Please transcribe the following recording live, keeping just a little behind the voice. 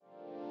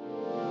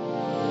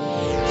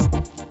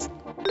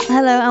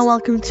Hello and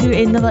welcome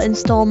to another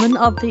instalment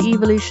of the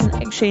Evolution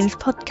Exchange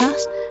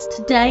podcast.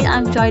 Today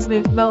I'm joined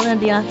with Mona,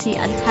 Niyati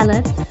and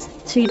Helen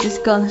to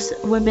discuss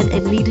women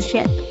in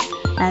leadership.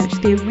 It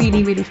should be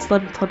a really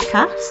fun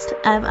podcast.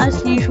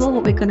 As usual,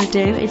 what we're going to do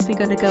is we're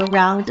going to go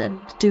around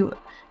and do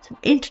some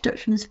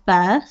introductions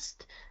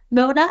first.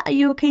 Mona, are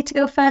you okay to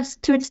go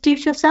first to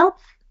introduce yourself?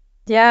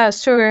 Yeah,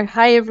 sure.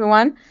 Hi,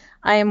 everyone.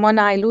 I am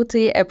Mona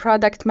Eilouti, a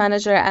product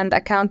manager and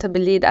accountable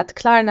lead at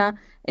Klarna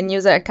in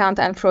user account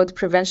and fraud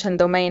prevention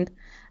domain.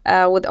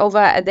 With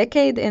over a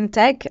decade in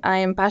tech, I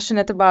am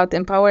passionate about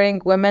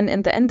empowering women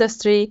in the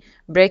industry,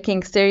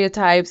 breaking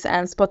stereotypes,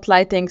 and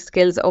spotlighting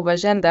skills over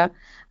gender.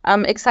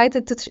 I'm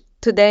excited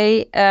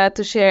today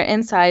to share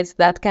insights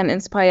that can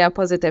inspire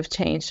positive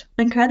change.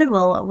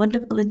 Incredible, a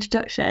wonderful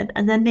introduction.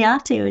 And then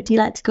Niyati, would you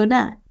like to go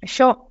next?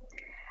 Sure.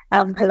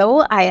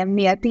 Hello, I am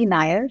Niyati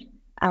Nair.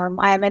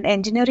 I am an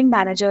engineering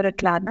manager at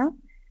Klarna.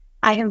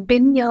 I have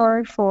been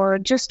here for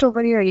just over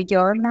a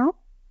year now,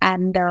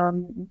 and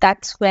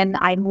that's when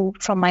I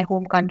moved from my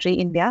home country,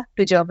 India,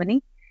 to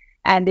Germany,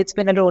 and it's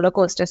been a roller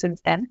coaster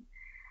since then.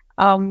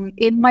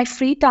 In my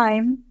free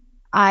time,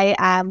 I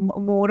am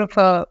more of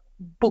a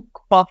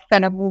book buff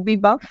and a movie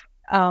buff.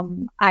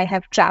 I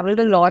have traveled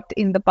a lot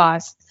in the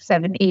past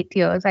 7-8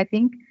 years, I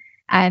think,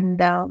 and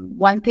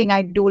one thing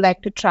I do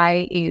like to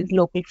try is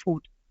local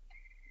food.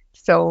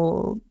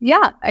 So,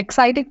 yeah,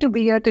 excited to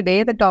be here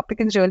today. The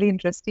topic is really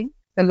interesting.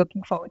 So,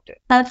 looking forward to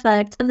it.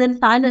 Perfect. And then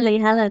finally,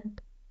 Helen.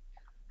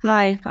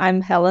 Hi,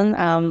 I'm Helen.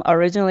 I'm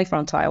originally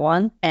from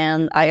Taiwan,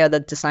 and I am the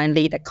design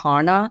lead at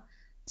Klarna.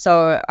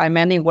 So I'm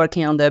mainly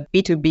working on the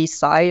B2B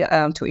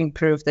side to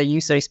improve the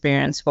user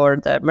experience for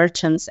the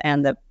merchants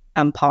and the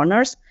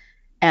partners.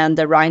 And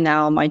right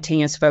now, my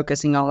team is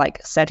focusing on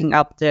setting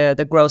up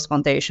the growth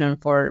foundation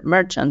for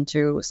merchants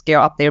to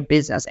scale up their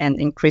business and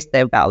increase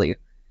their value.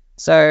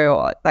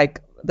 So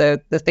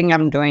the thing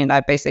I'm doing, I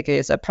basically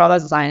is a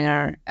product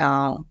designer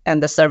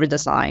and the service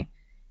design,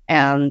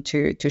 and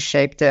to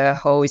shape the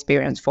whole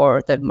experience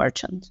for the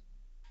merchant.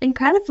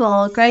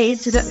 Incredible, great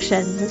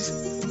introductions.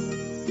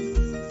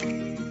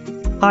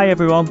 Hi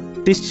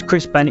everyone, this is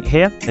Chris Bennett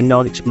here, the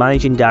Nordics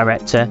Managing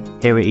Director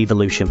here at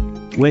Evolution.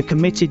 We're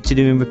committed to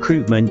doing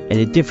recruitment in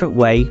a different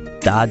way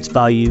that adds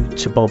value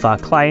to both our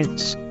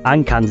clients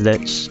and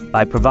candidates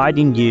by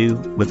providing you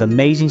with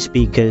amazing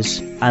speakers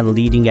and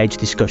leading edge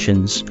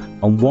discussions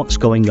on what's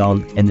going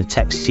on in the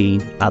tech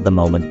scene at the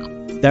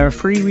moment. There are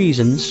 3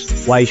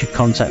 reasons why you should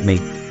contact me.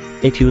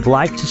 If you would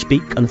like to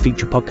speak on a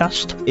future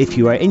podcast, if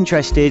you are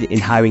interested in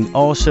hiring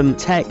awesome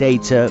tech,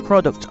 data,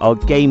 product or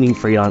gaming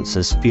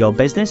freelancers for your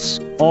business,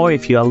 or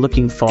if you are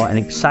looking for an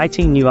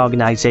exciting new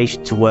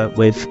organization to work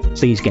with,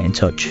 please get in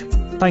touch.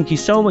 Thank you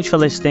so much for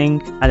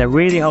listening, and I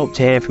really hope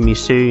to hear from you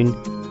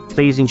soon.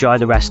 Please enjoy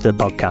the rest of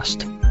the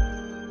podcast.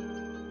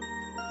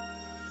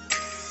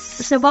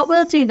 So what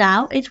we'll do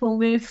now is we'll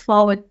move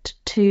forward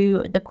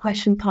to the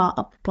question part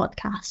of the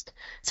podcast.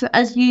 So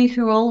as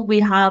usual, we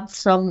have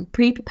some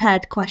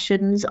pre-prepared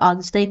questions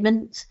on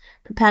statements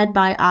prepared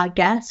by our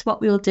guests.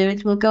 What we'll do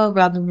is we'll go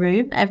around the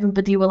room.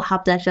 Everybody will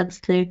have their chance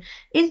to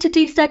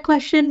introduce their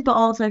question, but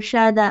also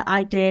share their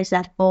ideas,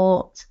 their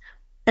thoughts,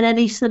 and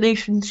any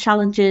solutions,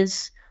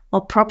 challenges,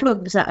 or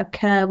problems that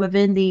occur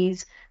within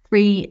these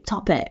 3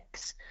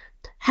 topics.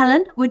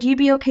 Helen, would you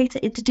be okay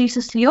to introduce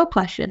us to your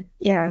question?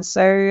 Yeah,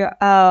 so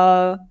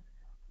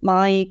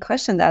my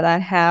question that I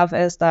have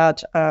is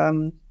that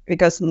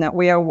because now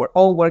we are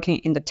all working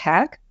in the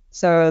tech,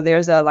 so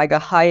there's a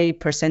high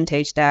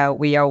percentage that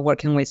we are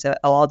working with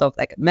a lot of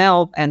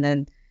male, and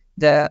then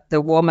the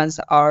women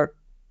are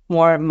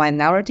more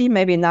minority,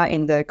 maybe not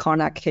in the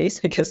Klarna case,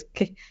 because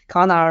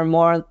Klarna are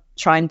more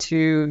trying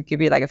to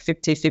give you a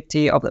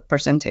 50-50 of the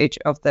percentage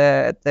of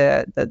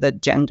the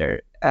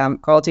gender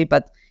quality.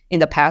 But in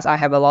the past, I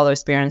have a lot of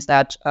experience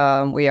that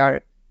we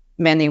are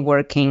mainly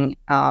working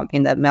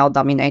in the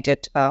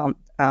male-dominated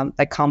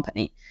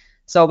company.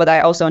 So, but I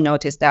also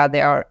noticed that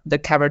the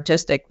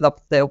characteristic of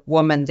the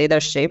woman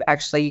leadership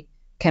actually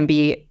can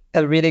be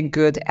a really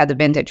good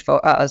advantage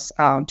for us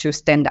to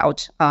stand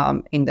out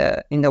in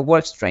the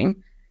work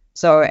stream.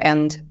 So,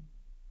 and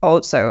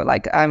also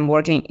I'm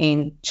working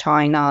in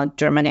China,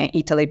 Germany, and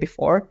Italy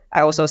before.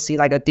 I also see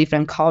a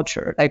different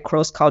culture,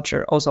 cross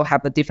culture also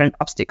have a different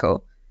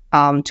obstacle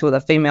to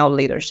the female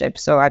leadership.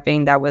 So I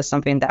think that was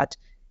something that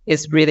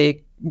is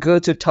really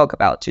good to talk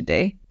about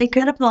today.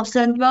 Incredible.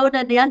 So Mona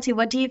and Niyati,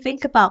 what do you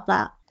think about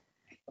that?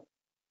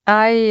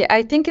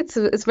 I think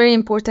it's very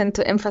important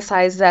to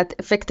emphasize that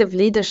effective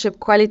leadership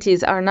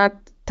qualities are not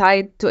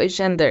tied to a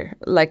gender.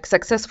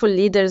 Successful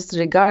leaders,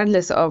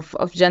 regardless of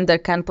gender,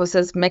 can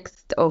possess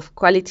mixed of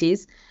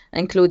qualities,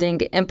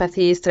 including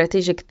empathy,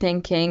 strategic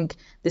thinking,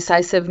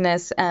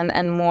 decisiveness,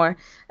 and more.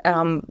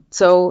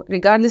 So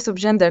regardless of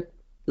gender,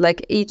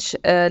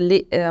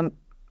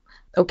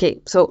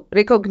 so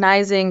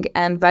recognizing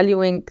and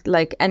valuing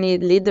any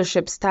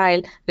leadership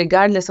style,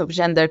 regardless of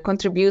gender,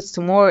 contributes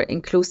to more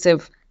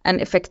inclusive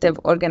and effective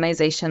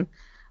organization.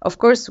 Of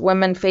course,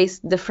 women face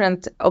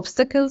different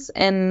obstacles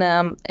in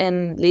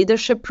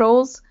leadership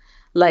roles,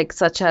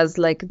 such as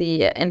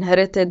the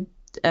inherited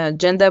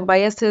gender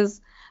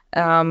biases,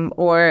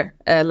 or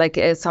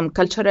some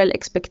cultural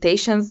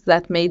expectations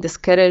that may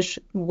discourage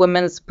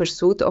women's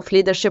pursuit of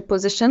leadership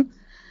position.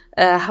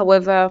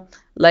 However,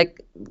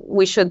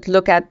 we should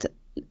look at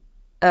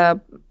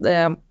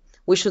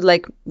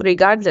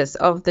regardless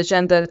of the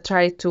gender,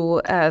 try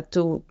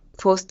to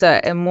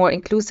foster a more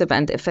inclusive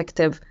and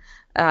effective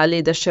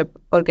leadership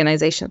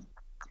organization.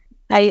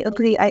 I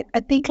agree. I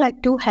think,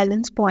 like, to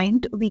Helen's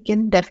point, we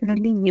can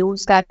definitely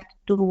use that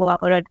to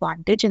our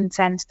advantage, in the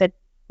sense that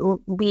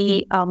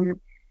we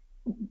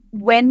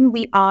when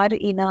we are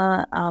in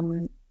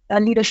a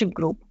leadership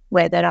group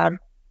where there are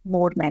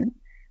more men,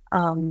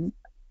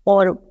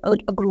 or a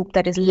group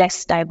that is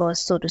less diverse,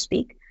 so to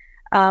speak,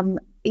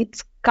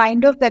 it's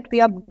kind of that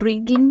we are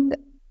bringing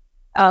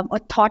a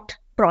thought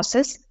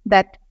process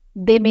that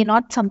they may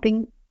not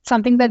something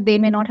that they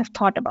may not have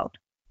thought about.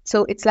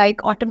 So it's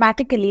like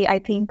automatically, I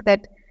think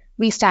that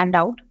we stand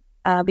out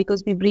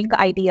because we bring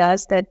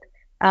ideas that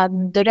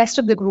the rest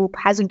of the group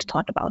hasn't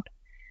thought about.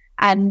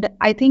 And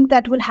I think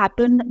that will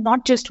happen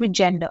not just with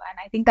gender. And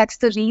I think that's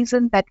the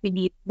reason that we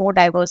need more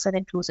diverse and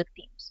inclusive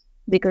teams,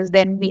 because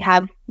then we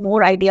have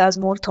more ideas,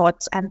 more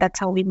thoughts, and that's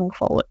how we move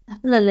forward.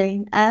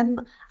 Definitely.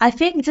 I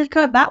think just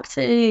going back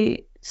to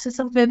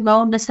something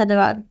Mona said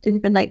about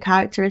different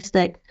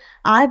characteristics,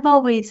 I've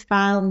always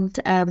found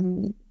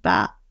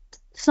that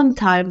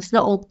sometimes,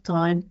 not all the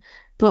time,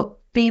 but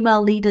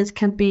female leaders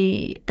can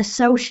be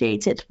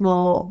associated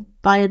more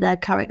by their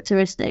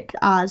characteristic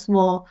as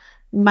more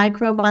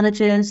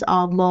micromanagers,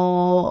 or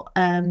more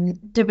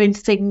doing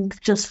things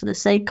just for the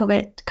sake of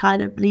it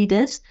kind of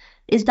leaders.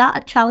 Is that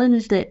a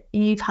challenge that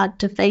you've had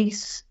to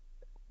face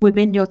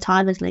within your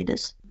time as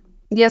leaders?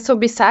 Yeah, so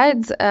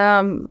besides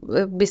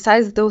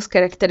those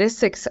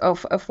characteristics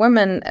of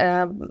women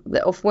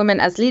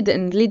as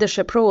in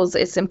leadership roles,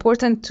 it's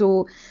important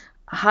to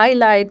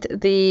highlight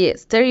the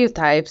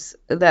stereotypes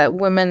that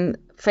women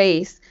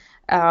face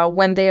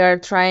when they are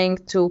trying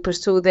to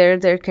pursue their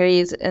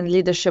careers in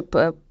leadership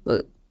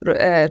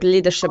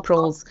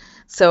roles.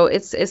 So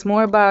it's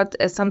more about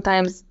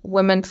sometimes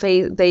women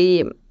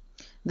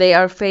they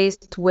are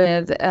faced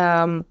with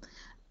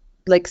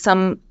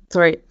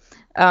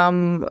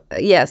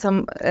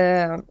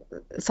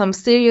some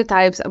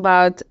stereotypes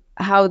about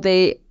how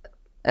they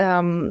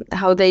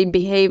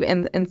behave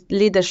in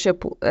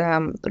leadership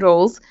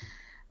roles.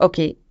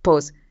 Okay,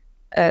 pause.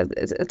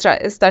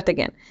 Start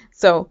again.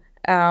 So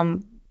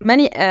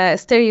many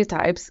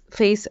stereotypes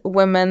face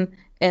women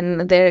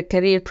in their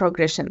career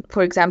progression.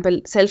 For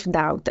example,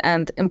 self-doubt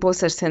and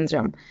imposter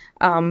syndrome.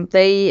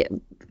 They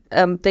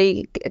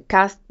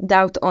cast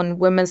doubt on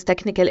women's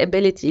technical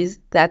abilities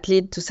that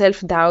lead to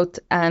self-doubt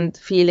and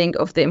feeling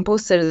of the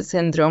imposter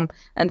syndrome,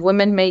 and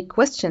women may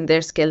question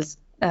their skills,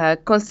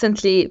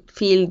 constantly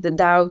feel the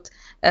doubt,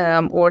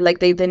 or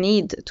the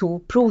need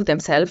to prove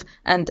themselves,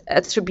 and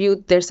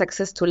attribute their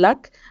success to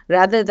luck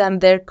rather than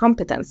their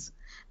competence,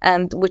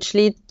 and which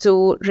lead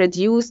to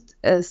reduced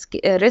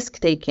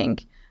risk-taking.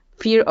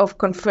 Fear of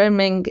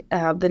confirming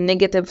the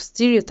negative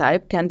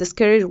stereotype can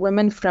discourage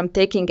women from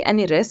taking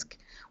any risk,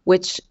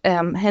 which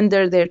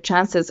hinder their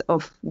chances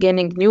of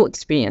gaining new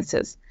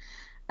experiences.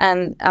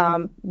 And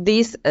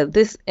this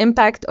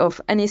impact of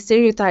any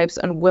stereotypes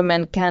on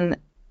women can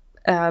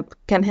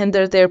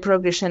hinder their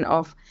progression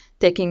of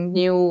taking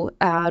new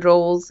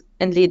roles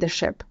in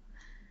leadership.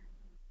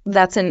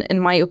 That's in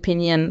my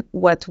opinion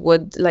what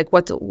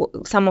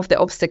some of the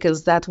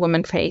obstacles that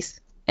women face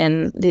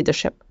in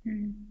leadership.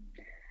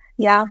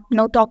 Yeah,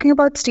 no, talking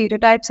about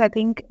stereotypes, I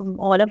think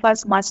all of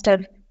us must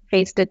have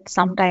faced it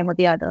sometime or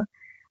the other,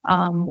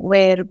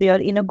 where we are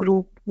in a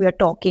group, we are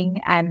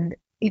talking, and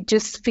it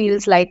just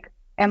feels like,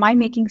 am I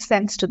making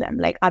sense to them?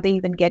 Like, are they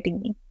even getting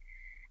me?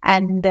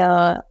 And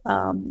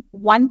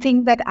one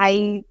thing that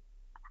I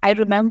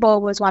remember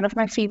was one of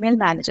my female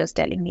managers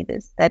telling me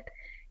this, that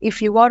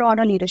if you are on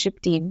a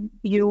leadership team,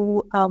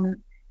 you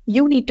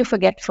need to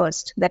forget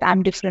first that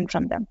I'm different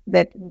from them,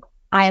 that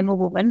I am a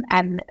woman.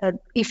 And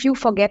if you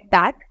forget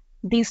that,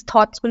 these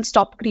thoughts will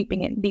stop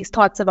creeping in. These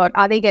thoughts about,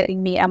 are they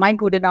getting me? Am I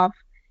good enough?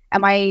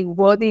 Am I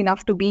worthy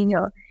enough to be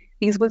here?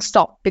 These will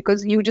stop,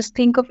 because you just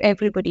think of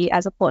everybody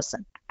as a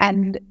person.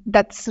 And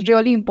that's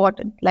really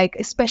important. Like,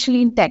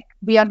 especially in tech,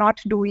 we are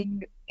not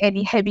doing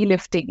any heavy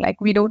lifting.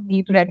 Like, we don't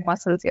need red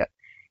muscles here.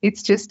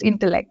 It's just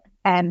intellect.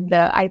 And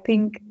I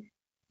think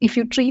if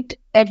you treat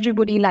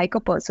everybody like a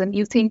person,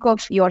 you think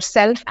of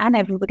yourself and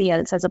everybody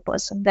else as a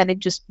person, then it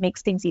just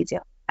makes things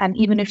easier. And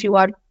even if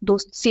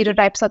those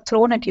stereotypes are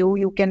thrown at you,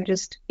 you can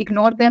just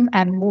ignore them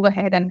and move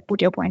ahead and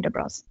put your point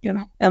across,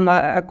 And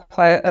I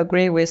quite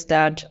agree with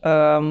that.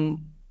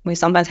 We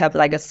sometimes have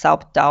a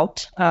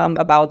self-doubt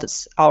about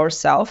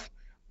ourselves.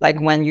 Like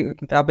when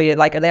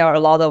there are a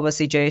lot of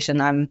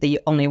situations, I'm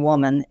the only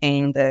woman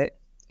in the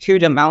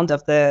huge amount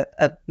of the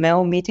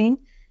male meeting.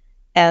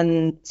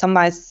 And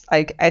sometimes,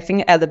 I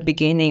think at the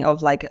beginning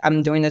of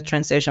I'm doing the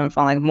transition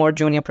from more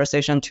junior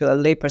position to a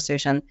lead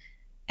position,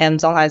 and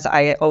sometimes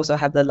I also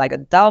have the a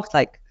doubt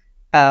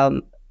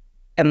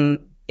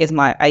is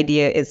my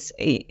idea is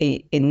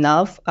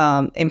enough,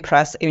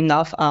 impress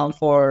enough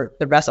for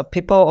the rest of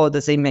people, or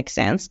does it make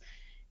sense?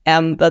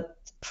 But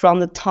from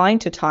the time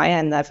to time,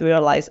 and I've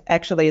realized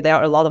actually there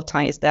are a lot of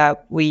times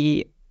that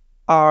we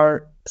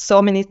are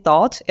so many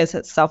thoughts is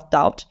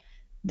self-doubt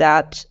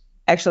that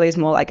actually is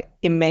more like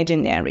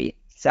imaginary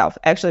self.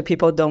 Actually,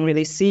 people don't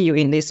really see you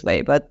in this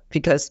way, but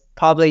because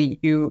probably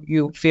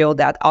you feel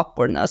that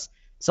awkwardness,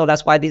 so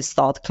that's why this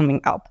thought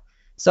coming up.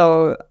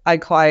 So I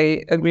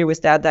quite agree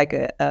with that. Like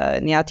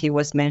Niyati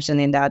was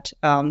mentioning that,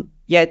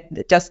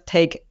 they just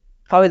take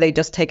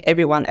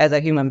everyone as a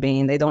human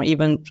being. They don't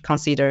even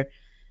consider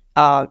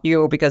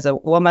you because a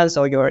woman,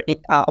 so your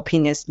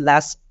opinion is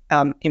less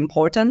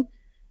important.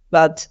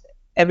 But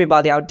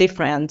everybody are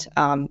different.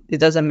 It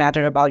doesn't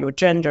matter about your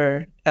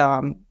gender,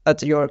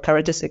 but your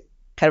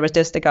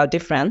characteristic are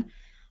different.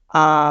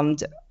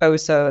 And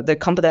also the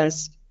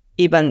competence,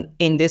 even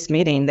in this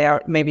meeting,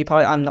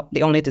 probably I'm not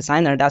the only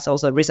designer. That's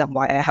also a reason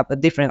why I have a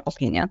different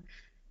opinion.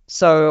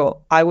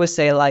 So I would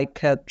say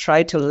like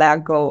try to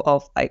let go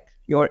of like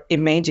your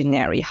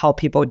imaginary how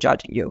people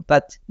judge you,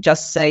 but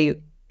just say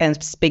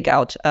and speak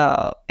out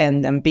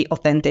and then be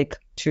authentic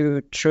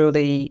to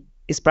truly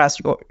express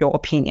your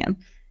opinion.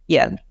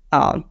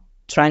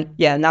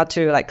 Not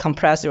to like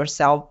compress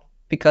yourself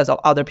because of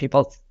other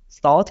people's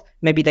thought.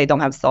 Maybe they don't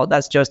have thought.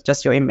 That's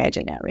just your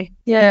imaginary.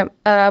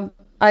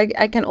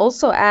 I can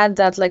also add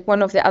that like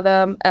one of the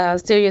other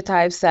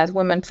stereotypes that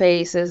women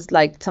face is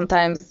like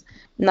sometimes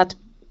not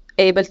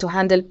able to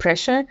handle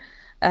pressure.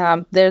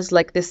 There's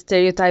like this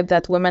stereotype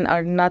that women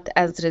are not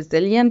as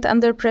resilient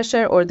under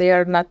pressure, or they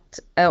are not,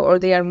 or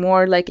they are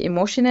more like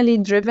emotionally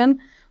driven,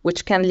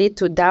 which can lead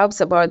to doubts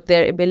about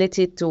their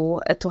ability to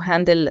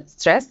handle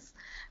stress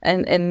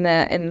and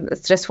in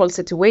stressful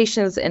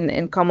situations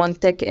in common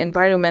tech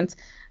environments.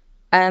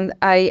 And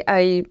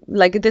I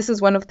like this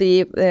is one of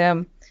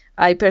the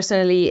I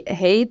personally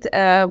hate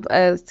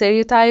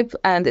stereotype,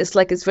 and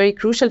it's very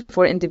crucial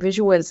for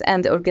individuals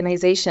and the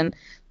organization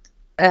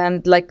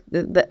and like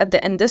the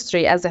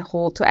industry as a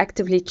whole to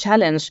actively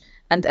challenge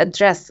and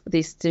address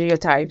these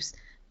stereotypes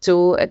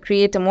to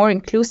create a more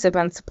inclusive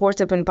and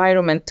supportive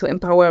environment to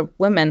empower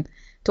women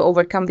to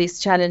overcome these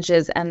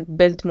challenges and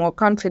build more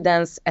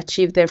confidence,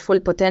 achieve their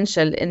full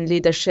potential in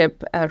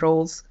leadership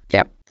roles.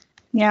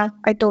 Yeah,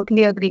 I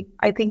totally agree.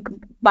 I think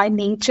by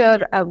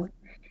nature,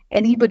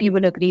 anybody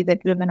will agree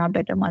that women are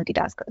better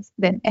multitaskers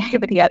than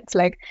everybody else.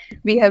 Like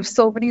we have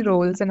so many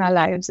roles in our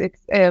lives.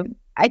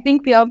 I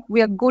think we are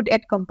good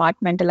at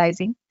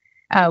compartmentalizing.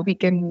 We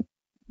can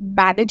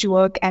manage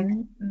work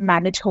and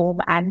manage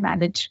home and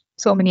manage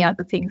so many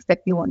other things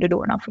that we want to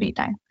do in our free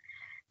time.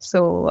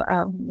 So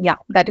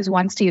that is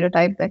one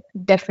stereotype that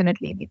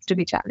definitely needs to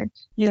be challenged.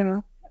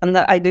 Yeah, and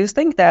I do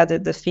think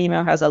that the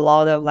female has a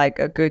lot of like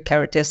a good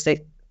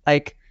characteristic,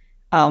 like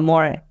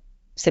more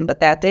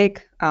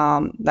sympathetic,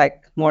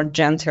 like more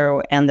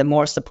gentle and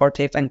more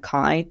supportive and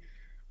kind,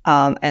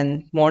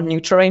 and more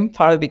nurturing,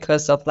 probably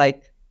because of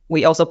like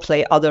we also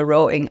play other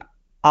role in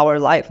our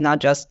life, not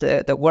just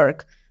the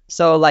work.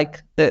 So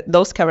like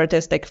those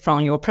characteristics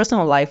from your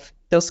personal life,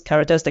 those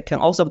characteristics can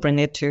also bring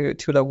it to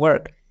the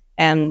work.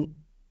 And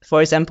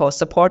for example,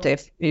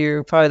 supportive,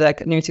 you probably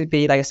like need to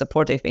be like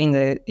supportive in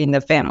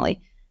the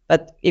family.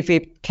 But if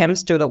it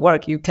comes to the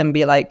work, you can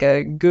be like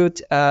a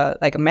good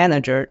like a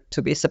manager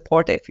to be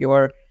supportive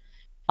your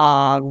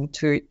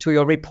to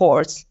your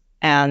reports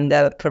and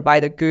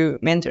provide a good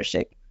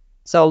mentorship.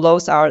 So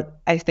those are,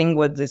 I think,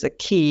 what is a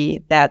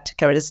key that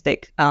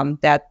characteristic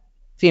that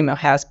female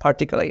has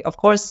particularly. Of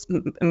course,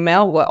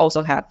 male will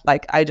also have,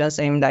 like I just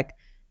saying, like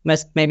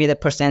maybe the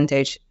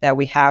percentage that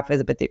we have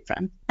is a bit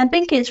different. I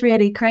think it's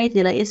really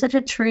crazy. Like it's such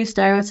a true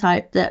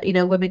stereotype that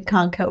women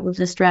can't cope with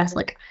the stress.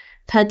 Like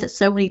I've heard that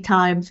so many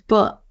times,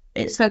 but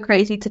it's so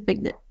crazy to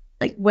think that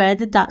like where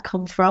did that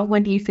come from?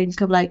 When you think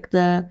of like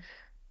the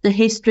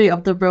history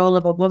of the role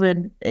of a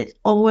woman, it's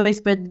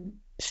always been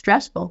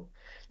stressful.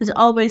 There's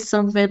always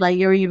something like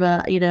you're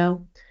either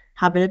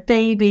having a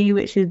baby,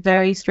 which is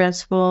very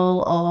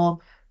stressful, or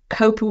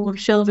coping with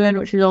children,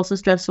 which is also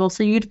stressful.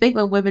 So you'd think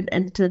when women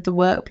entered the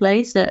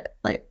workplace that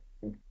like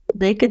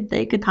they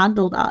could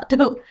handle that.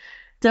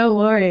 Don't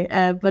worry.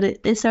 But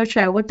it's so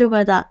true. I wonder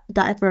where that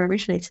ever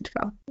originated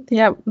from.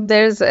 Yeah,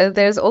 there's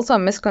also a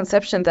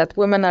misconception that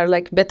women are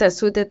like better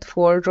suited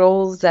for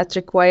roles that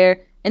require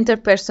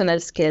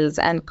interpersonal skills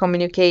and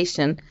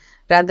communication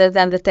rather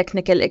than the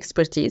technical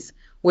expertise,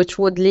 which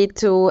would lead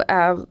to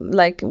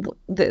like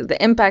the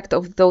impact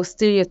of those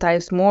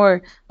stereotypes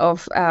more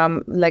of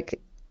like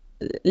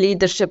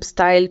leadership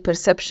style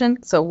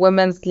perception. So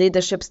women's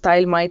leadership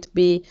style might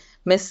be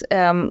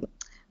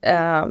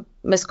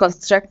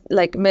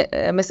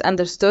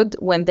misunderstood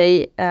when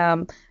they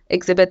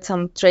exhibit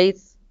some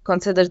traits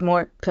considered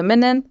more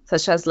feminine,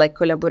 such as like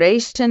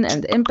collaboration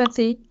and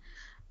empathy.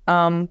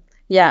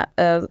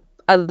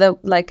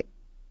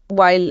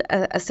 While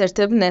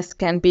assertiveness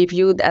can be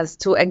viewed as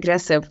too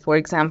aggressive, for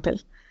example.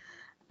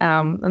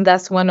 And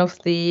that's one of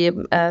the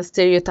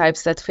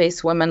stereotypes that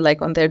face women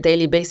like on their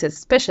daily basis,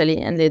 especially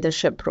in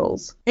leadership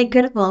roles.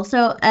 Incredible.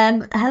 So,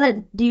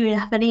 Helen, do you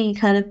have any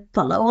kind of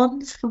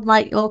follow-ons from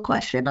like your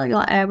question or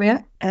your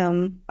area?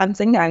 I'm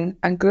thinking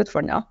I'm good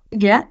for now.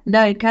 Yeah,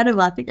 no,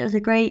 incredible. I think it was a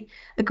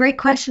great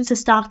question to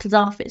start us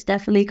off. It's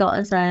definitely got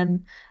us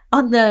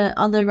on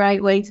the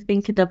right way to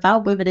thinking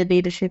about women in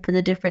leadership and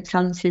the different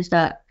challenges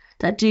that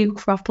do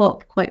crop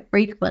up quite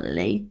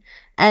frequently.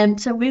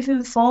 So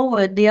moving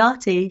forward,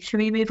 Niyati, should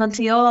we move on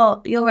to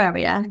your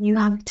area? You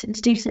have to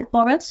introduce it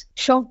for us.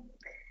 Sure.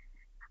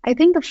 I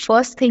think the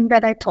first thing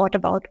that I thought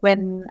about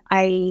when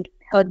I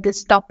heard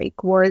this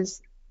topic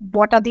was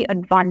what are the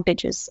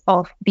advantages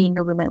of being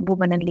a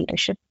woman in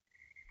leadership?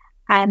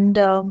 And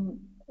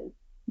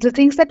the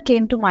things that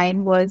came to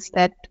mind was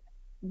that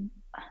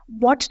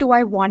what do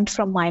I want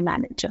from my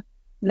manager?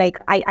 Like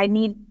I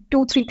need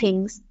 2-3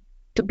 things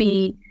to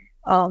be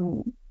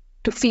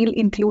to feel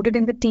included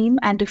in the team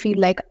and to feel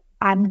like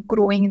I'm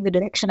growing in the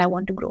direction I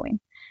want to grow in.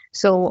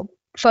 So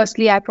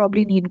firstly, I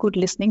probably need good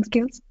listening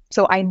skills.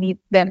 So I need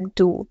them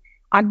to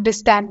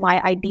understand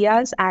my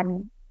ideas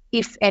and,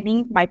 if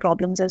any, my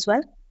problems as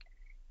well.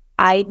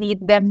 I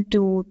need them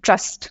to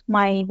trust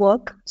my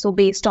work. So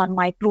based on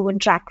my proven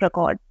track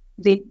record,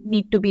 they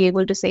need to be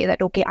able to say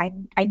that, okay,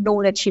 I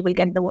know that she will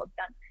get the work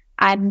done.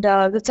 And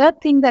the third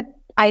thing that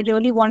I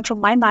really want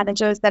from my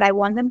manager is that I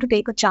want them to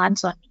take a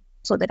chance on me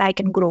so that I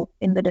can grow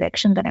in the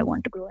direction that I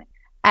want to grow in.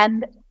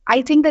 And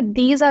I think that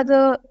these are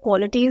the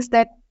qualities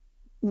that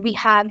we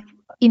have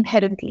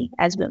inherently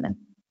as women.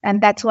 And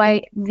that's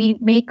why we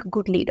make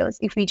good leaders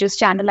if we just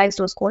channelize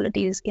those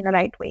qualities in a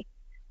right way.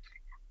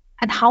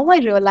 And how I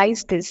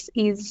realized this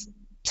is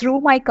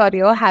through my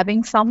career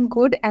having some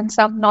good and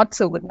some not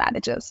so good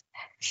managers.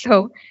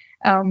 So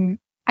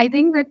I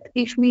think that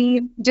if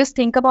we just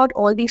think about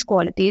all these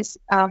qualities,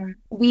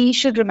 we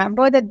should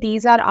remember that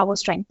these are our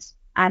strengths.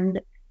 And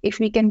if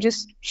we can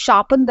just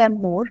sharpen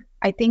them more,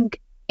 I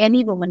think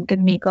any woman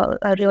can make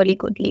a really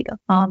good leader.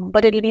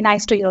 But it'll be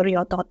nice to hear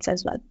your thoughts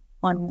as well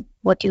on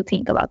what you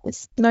think about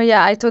this. No,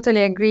 yeah, I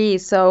totally agree.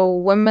 So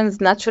women's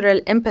natural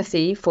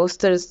empathy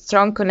fosters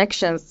strong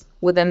connections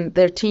within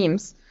their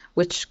teams,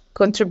 which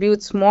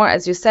contributes more,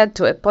 as you said,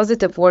 to a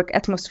positive work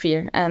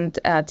atmosphere and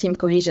team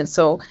cohesion.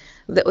 So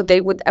they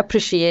would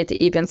appreciate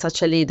even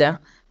such a leader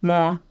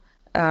more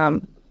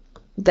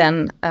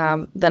than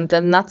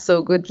not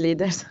so good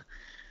leaders.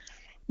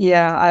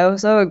 Yeah, I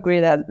also agree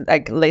that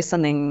like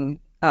listening,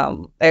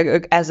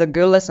 as a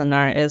good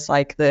listener is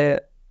like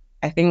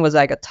I think was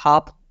like a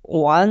top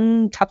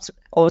one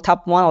or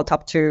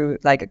top two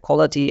like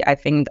quality I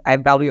think I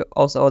value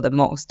also the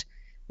most.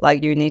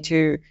 Like you need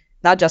to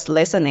not just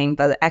listening,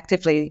 but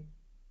actively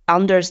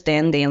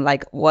understanding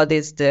like what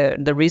is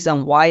the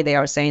reason why they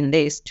are saying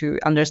this, to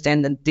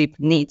understand the deep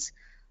needs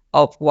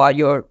of what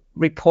your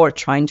report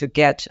trying to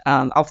get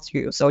of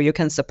you, so you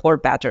can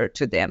support better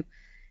to them.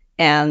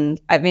 And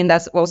I think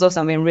that's also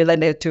something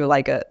related to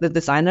like the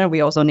designer.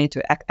 We also need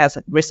to act as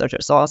a researcher.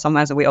 So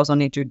sometimes we also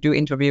need to do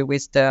interview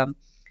with the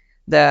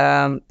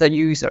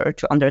user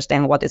to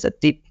understand what is a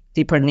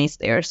deeper needs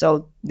there.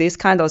 So this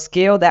kind of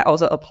skill that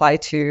also apply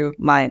to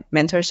my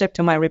mentorship,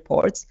 to my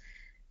reports,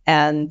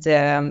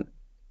 and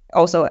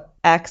also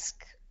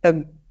ask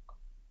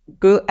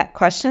good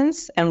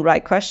questions and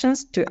right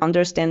questions to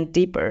understand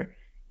deeper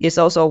is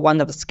also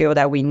one of the skill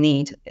that we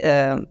need.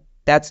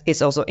 That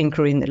is also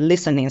including the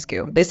listening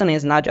skill. Listening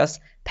is not just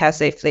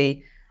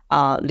passively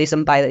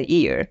listen by the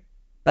ear,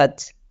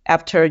 but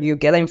after you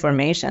get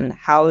information,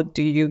 how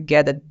do you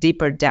get it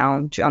deeper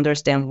down to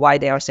understand why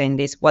they are saying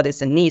this? What is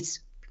the needs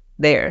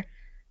there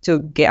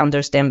to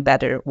understand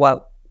better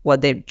what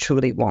they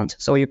truly want,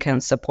 so you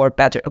can support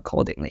better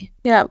accordingly.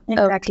 Yeah,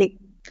 exactly.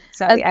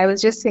 Sorry, I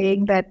was just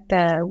saying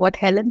that what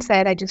Helen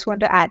said, I just want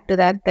to add to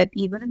that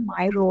even in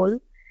my role,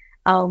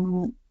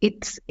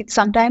 it's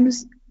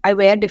sometimes I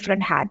wear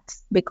different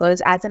hats,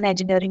 because as an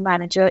engineering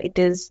manager,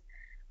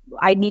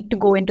 I need to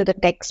go into the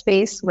tech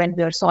space when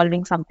we're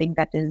solving something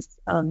that is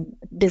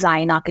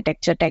design,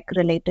 architecture, tech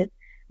related.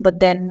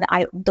 But then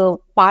the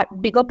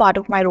bigger part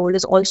of my role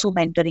is also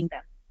mentoring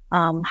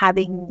them,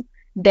 having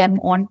them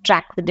on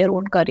track with their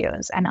own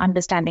careers and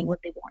understanding what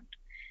they want.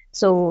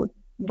 So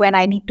when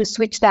I need to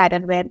switch that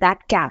and wear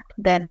that cap,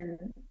 then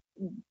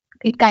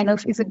it kind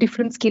of is a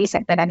different skill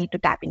set that I need to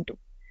tap into.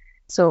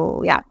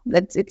 So yeah,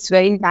 it's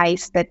very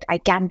nice that I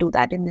can do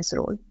that in this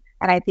role.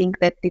 And I think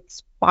that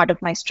it's part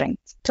of my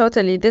strength.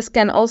 Totally. This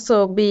can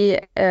also be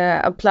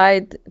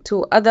applied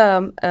to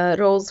other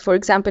roles. For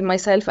example,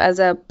 myself as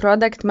a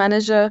product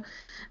manager,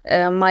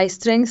 my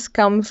strengths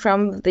come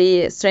from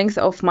the strength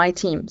of my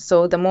team.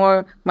 So the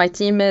more my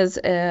team is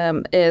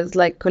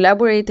like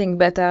collaborating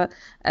better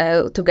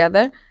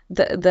together,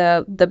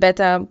 the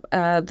better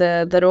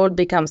the role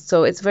becomes.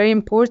 So it's very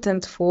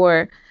important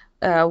for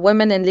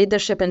women in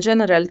leadership in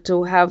general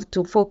to have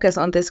to focus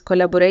on this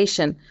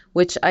collaboration,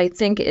 which I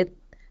think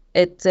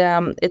it's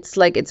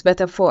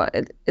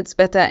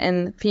better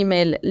in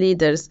female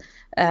leaders,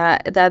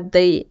 that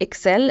they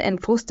excel in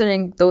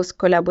fostering those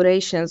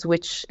collaborations,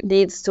 which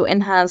leads to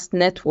enhanced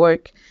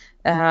network,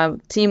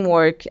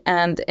 teamwork,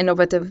 and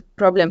innovative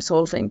problem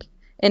solving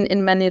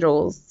in many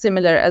roles,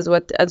 similar as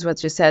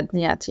what you said,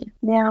 Niyati.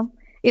 Yeah,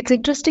 it's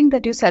interesting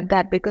that you said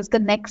that because the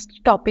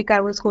next topic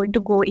I was going to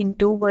go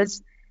into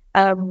was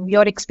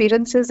your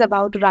experiences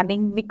about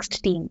running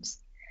mixed teams.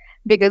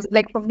 Because,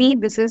 like, for me,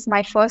 this is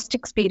my first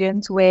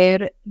experience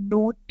where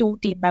no two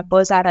team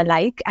members are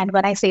alike. And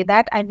when I say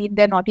that, I mean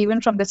they're not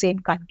even from the same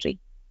country.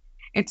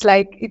 It's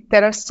like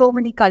there are so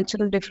many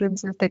cultural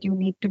differences that you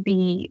need to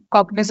be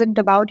cognizant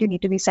about, you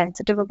need to be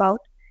sensitive about.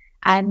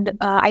 And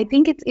I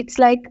think it's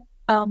like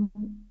um,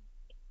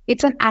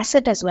 it's an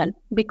asset as well,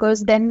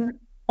 because then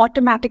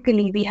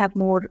automatically we have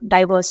more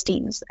diverse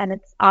teams and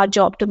it's our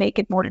job to make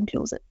it more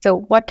inclusive. So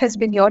what has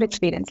been your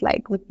experience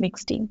like with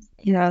mixed teams?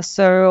 Yeah,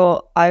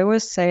 so I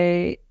would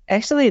say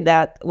actually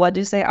that what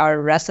you say are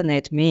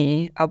resonate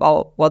me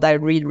about what I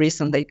read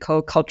recently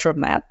called culture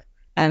map.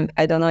 And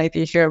I don't know if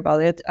you hear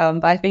about it,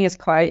 but I think it's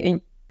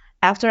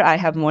after I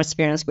have more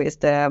experience with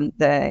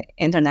the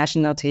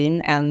international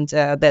team, and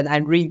then I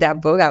read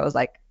that book, I was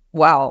like,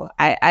 wow,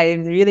 I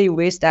really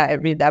wish that I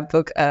read that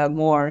book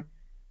more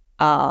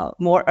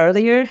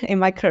earlier in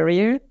my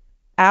career.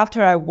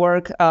 After I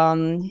work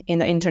in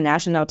the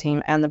international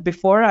team, and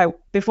before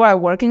I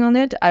working on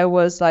it, I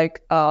was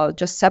like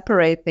just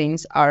separate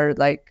things are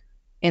like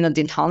in a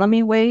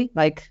autonomy way,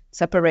 like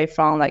separate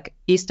from like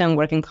Eastern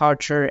working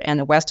culture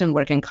and Western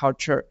working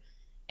culture.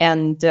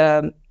 And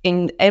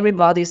in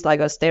everybody's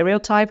like a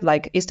stereotype,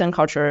 like Eastern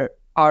culture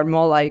are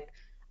more like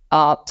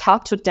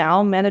top to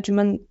down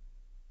management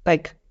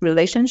like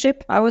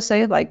relationship, I would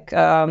say, like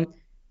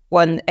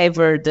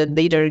whenever the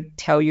leader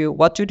tell you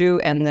what to do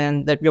and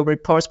then your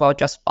reports will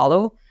just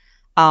follow.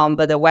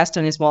 But the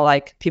Western is more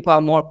like people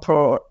are more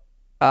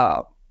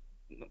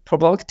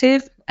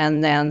provocative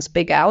and then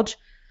speak out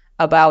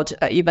about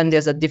even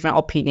there's a different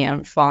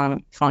opinion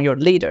from your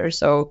leader.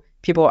 So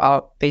people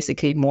are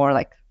basically more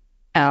like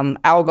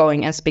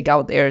outgoing and speak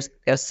out their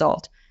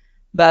thought.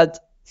 But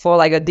for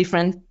like a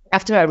different,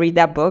 after I read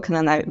that book, and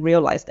then I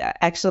realized that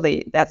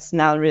actually that's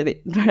not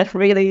really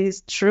really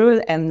true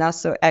and not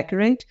so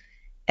accurate.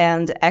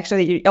 And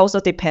actually, it also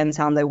depends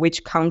on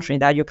which country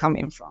that you're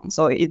coming from.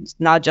 So it's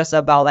not just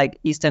about like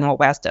Eastern or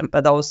Western,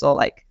 but also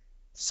like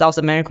South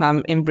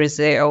America, in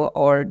Brazil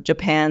or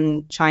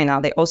Japan, China.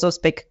 They also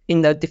speak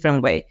in a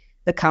different way.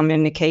 The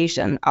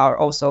communication are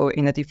also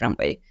in a different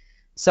way.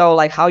 So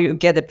like how you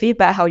get the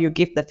feedback, how you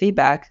give the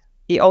feedback,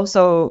 it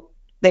also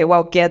they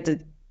will get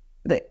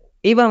the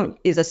even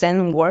is the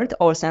same word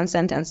or same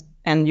sentence,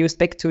 and you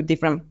speak to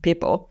different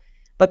people.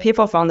 But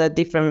people from the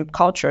different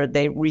culture,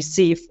 they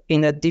receive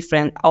in a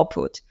different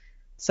output.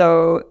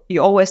 So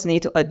you always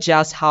need to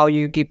adjust how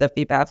you give the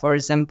feedback. For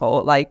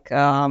example, like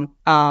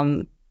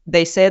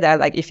they say that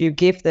like if you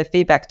give the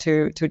feedback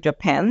to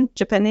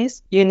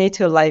Japanese, you need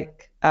to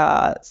like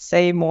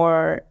say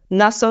more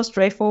not so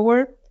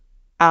straightforward,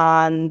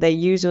 and they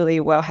usually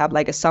will have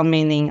like some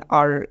meaning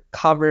are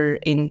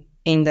covered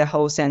in the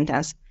whole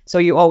sentence. So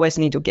you always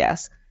need to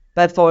guess.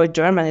 But for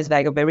German, it's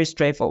like a very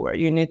straightforward.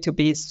 You need to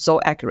be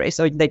so accurate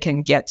so they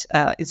can get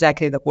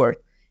exactly the word.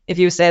 If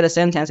you say the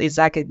sentence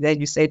exactly that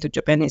you say to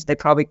Japanese, they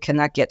probably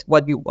cannot get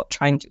what you were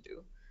trying to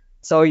do.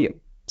 So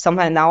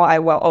sometimes now I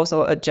will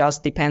also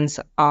adjust, depends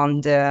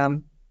on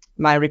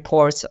my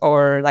reports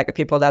or like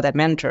people that I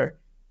mentor,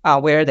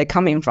 where they're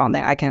coming from.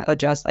 Then I can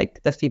adjust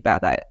like the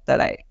feedback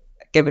that I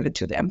give it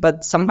to them.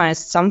 But sometimes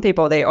some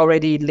people, they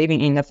already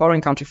living in a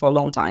foreign country for a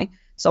long time.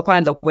 So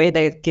kind of the way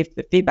they give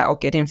the feedback or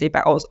getting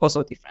feedback is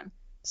also different.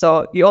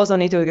 So you also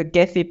need to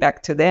get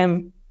feedback to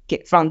them,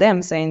 get from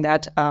them saying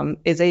that,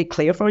 is it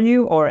clear for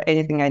you or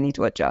anything I need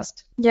to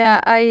adjust?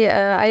 Yeah,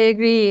 I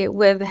agree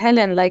with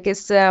Helen. Like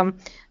it's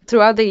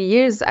throughout the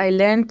years, I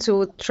learned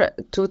to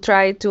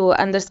try to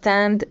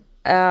understand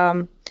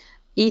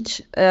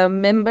each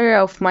member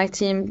of my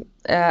team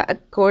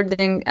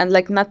according, and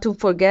like not to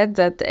forget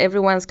that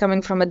everyone's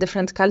coming from a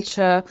different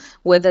culture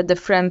with a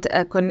different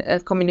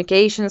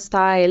communication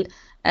style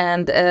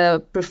and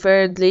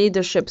preferred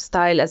leadership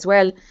style as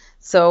well.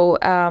 So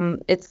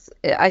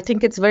I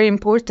think it's very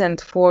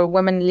important for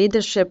women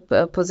leadership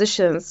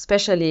positions,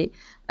 especially,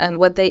 and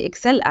what they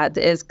excel at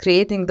is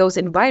creating those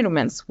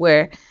environments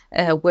where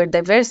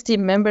diverse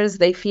team members,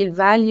 they feel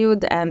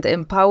valued and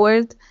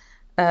empowered,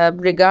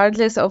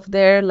 regardless of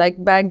their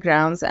like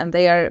backgrounds, and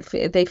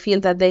they feel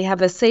that they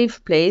have a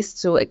safe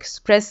place to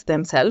express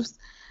themselves.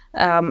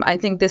 I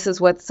think this is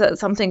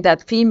something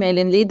that female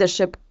in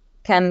leadership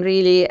can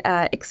really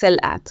excel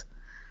at.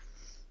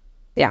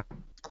 Yeah,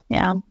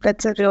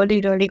 that's a really,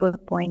 really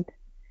good point.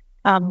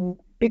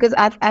 Because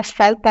I've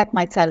felt that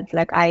myself.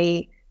 Like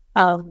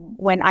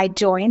when I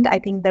joined, I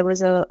think there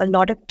was a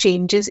lot of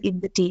changes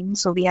in the team.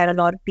 So we had a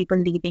lot of people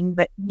leaving,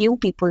 but new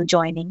people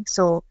joining.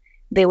 So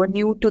they were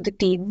new to the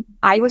team.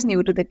 I was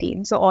new to the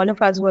team. So all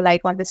of us were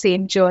like on the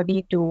same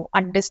journey to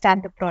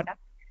understand the product.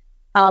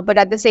 But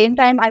at the same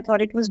time, I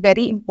thought it was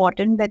very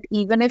important that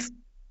even if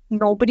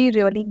nobody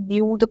really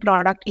knew the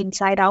product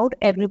inside out,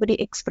 everybody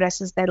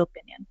expresses their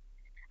opinion.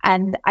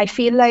 And I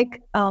feel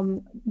like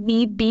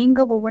me being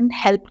a woman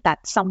helped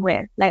that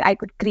somewhere. Like I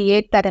could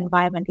create that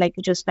environment, like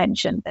you just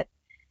mentioned, that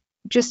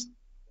just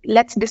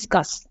let's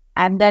discuss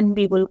and then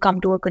we will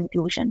come to a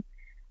conclusion.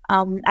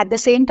 At the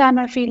same time,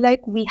 I feel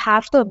like we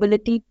have the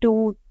ability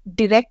to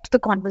direct the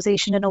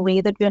conversation in a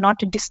way that we're not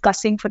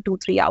discussing for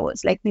 2-3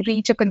 hours. Like we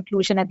reach a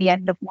conclusion at the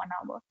end of 1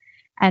 hour.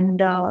 And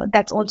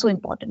that's also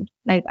important.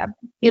 Like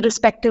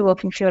irrespective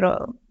of if you're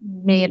a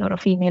male or a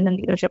female in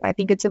leadership, I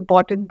think it's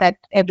important that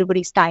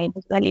everybody's time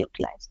is well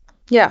utilized.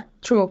 Yeah,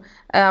 true.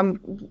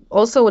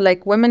 Also,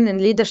 like women in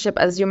leadership,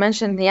 as you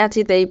mentioned,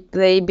 Niyati,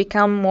 they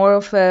become more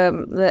of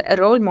a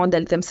role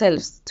model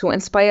themselves to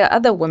inspire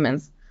other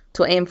women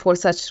to aim for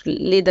such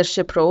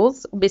leadership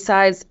roles,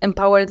 besides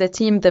empower the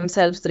team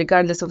themselves,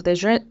 regardless of their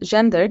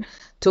gender,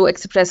 to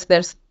express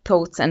their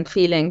thoughts and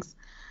feelings,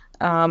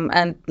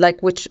 and like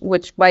which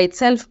by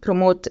itself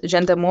promote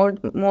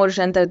more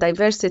gender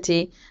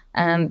diversity,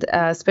 and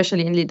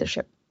especially in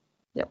leadership.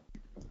 Yeah.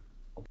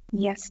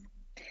 Yes.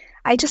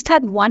 I just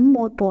had one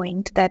more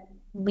point that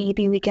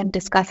maybe we can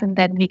discuss and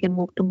then we can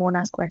move to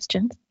Mona's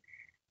questions.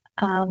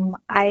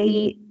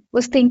 I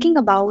was thinking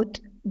about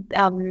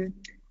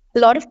a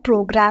lot of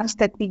programs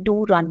that we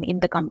do run in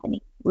the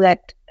company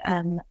that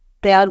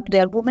they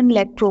are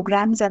women-led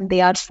programs and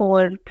they are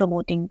for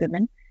promoting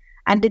women,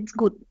 and it's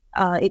good.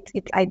 I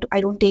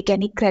don't take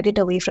any credit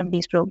away from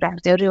these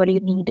programs. They're really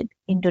needed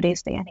in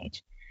today's day and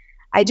age.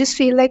 I just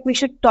feel like we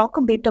should talk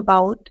a bit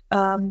about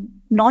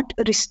not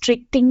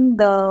restricting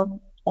the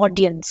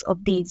audience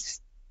of these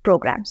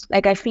programs.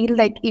 Like I feel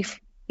like if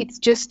it's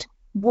just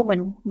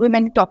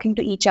women talking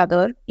to each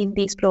other in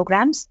these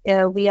programs,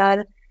 we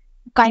are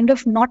kind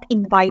of not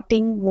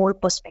inviting more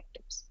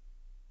perspectives.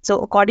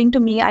 So according to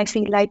me, I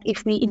feel like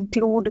if we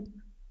include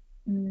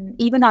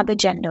even other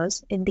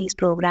genders in these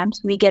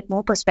programs, we get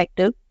more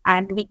perspective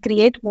and we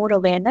create more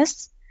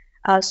awareness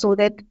so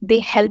that they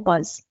help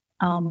us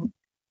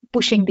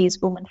pushing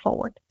these women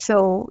forward.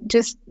 So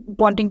just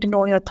wanting to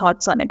know your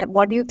thoughts on it.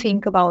 What do you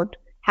think about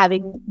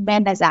having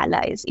men as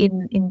allies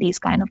in these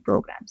kind of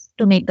programs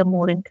to make them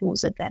more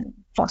inclusive and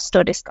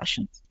foster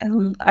discussions?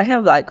 I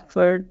have like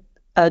for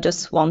I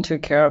just want to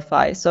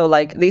clarify. So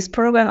like these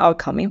programs are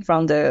coming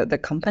from the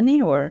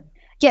company or?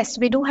 Yes,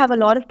 we do have a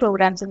lot of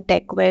programs in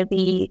tech where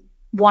we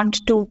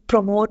want to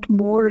promote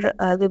more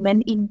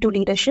women into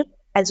leadership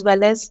as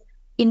well as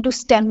into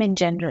STEM in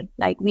general.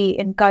 Like we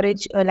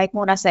encourage, like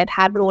Mona said,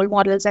 have role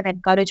models and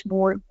encourage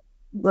more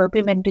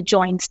women to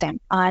join STEM.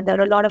 And there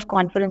are a lot of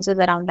conferences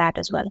around that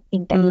as well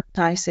in tech.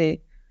 I see.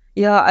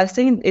 Yeah, I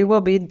think it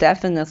will be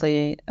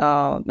definitely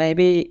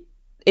maybe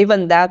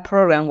even that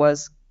program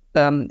was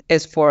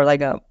is for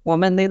like a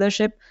woman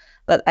leadership,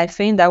 but I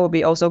think that would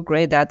be also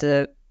great that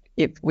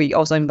if we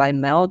also invite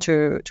male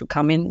to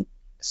come in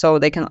so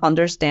they can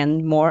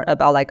understand more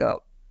about like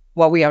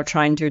what we are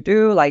trying to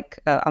do, like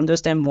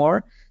understand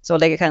more, so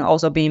they can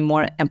also be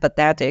more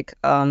empathetic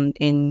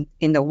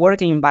in the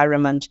working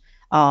environment.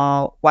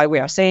 Why we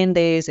are saying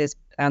this is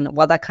and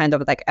what that kind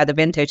of like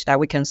advantage that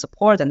we can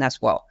support them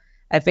as well.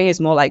 I think it's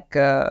more like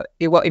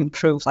it will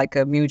improve like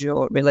a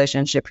mutual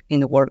relationship in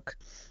the work.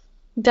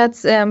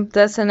 That's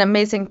an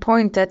amazing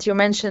point that you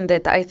mentioned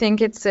it. I think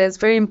it's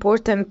very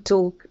important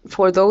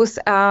for those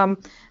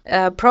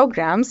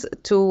programs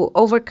to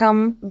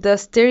overcome the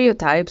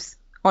stereotypes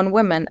on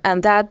women,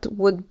 and that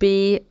would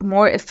be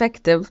more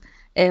effective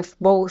if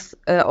both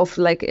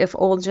if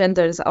all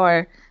genders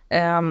are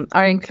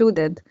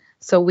included,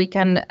 so we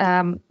can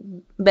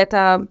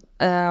better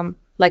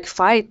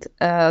fight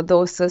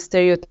those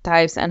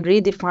stereotypes and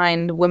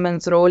redefine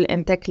women's role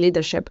in tech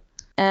leadership.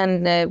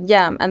 And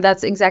and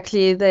that's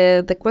exactly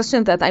the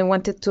question that I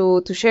wanted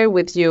to share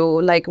with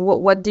you. Like,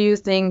 what do you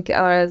think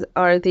are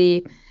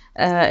the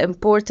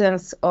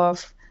importance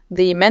of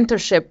the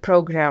mentorship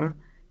program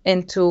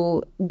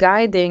into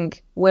guiding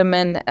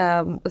women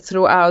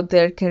throughout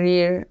their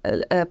career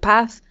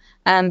path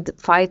and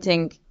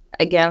fighting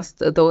against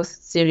those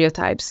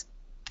stereotypes?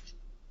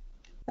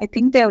 I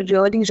think they're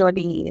really,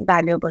 really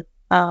valuable.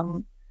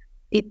 I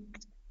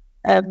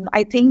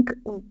think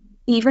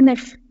even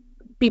if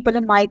people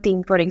in my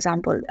team, for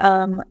example,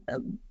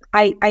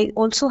 I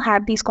also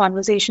have these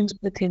conversations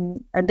with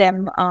them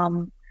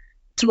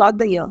throughout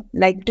the year.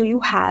 Like, do you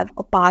have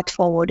a path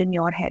forward in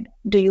your head?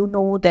 Do you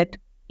know that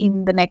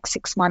in the next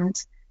 6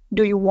 months,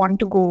 do you want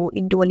to go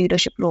into a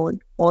leadership role,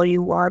 or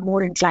you are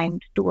more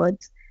inclined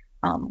towards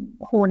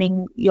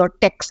honing your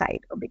tech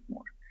side a bit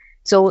more?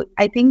 So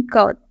I think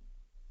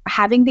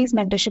having these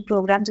mentorship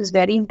programs is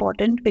very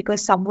important,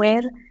 because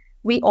somewhere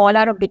we all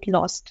are a bit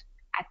lost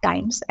at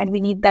times, and we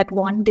need that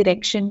one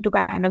direction to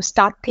kind of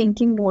start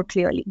thinking more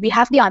clearly. We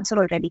have the answer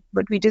already,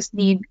 but we just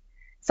need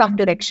some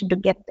direction to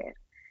get there.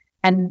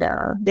 And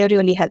they're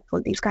really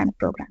helpful, these kind of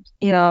programs.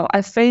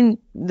 I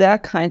think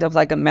that kind of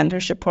like a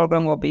mentorship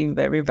program will be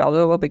very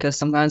valuable, because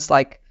sometimes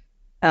like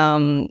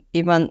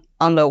even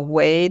on the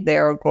way they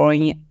are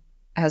growing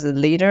as a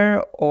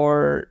leader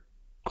or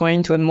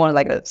going to a more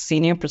like a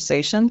senior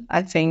position,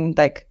 I think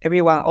like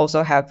everyone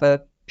also have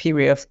a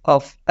period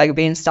of like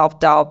being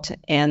self-doubt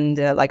and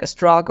like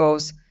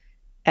struggles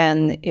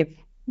And if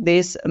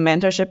this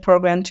mentorship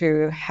program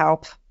to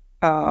help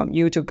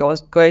you to go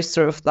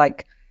through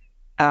like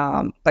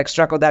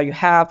struggle that you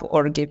have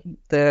or give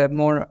the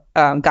more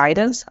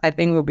guidance, I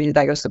think will be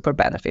like a super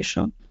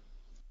beneficial.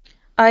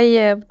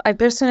 I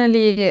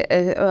personally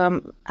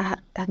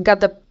got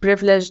the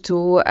privilege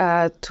to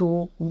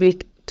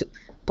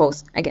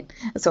post again.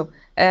 So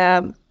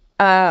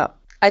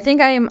I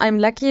think I'm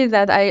lucky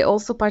that I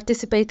also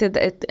participated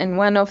in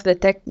one of the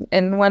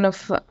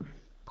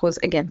pause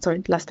again.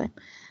 Sorry, last time.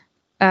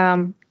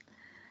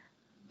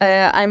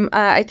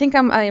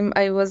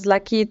 I was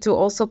lucky to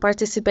also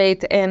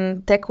participate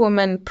in Tech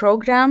Women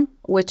program,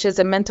 which is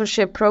a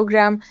mentorship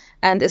program,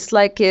 and it's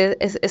like a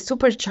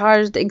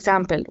supercharged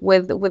example.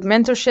 With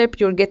mentorship,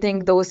 you're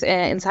getting those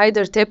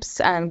insider tips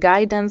and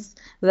guidance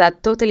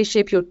that totally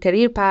shape your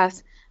career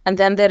path. And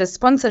then there is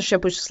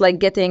sponsorship, which is like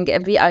getting a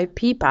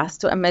VIP pass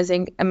to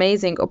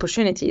amazing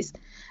opportunities.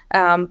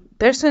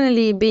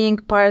 Personally, being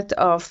part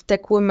of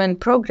Tech Women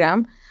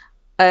program,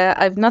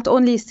 I've not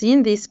only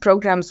seen these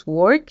programs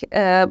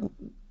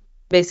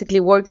basically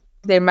work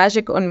their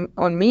magic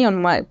on me,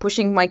 on my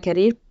pushing my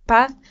career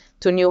path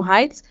to new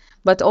heights,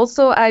 but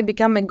also I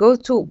become a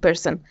go-to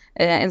person,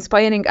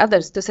 inspiring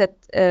others to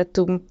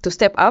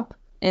step up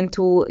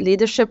into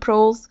leadership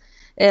roles.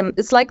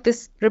 It's like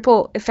this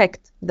ripple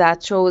effect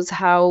that shows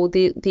how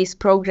these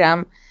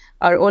programs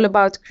are all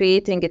about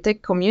creating a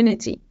tech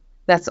community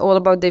that's all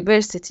about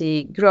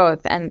diversity,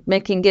 growth, and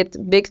making it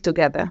big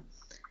together.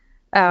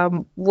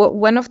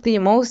 One of the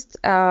most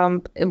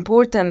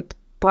important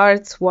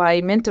parts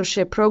why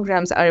mentorship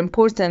programs are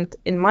important,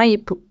 in my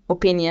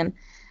opinion,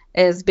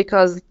 is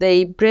because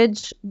they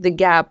bridge the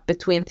gap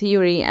between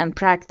theory and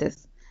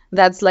practice.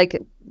 That's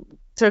like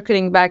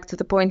circling back to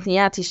the point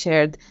Niyati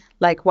shared,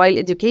 like while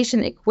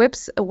education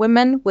equips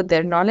women with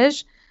their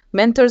knowledge,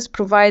 mentors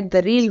provide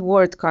the real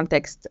world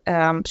context,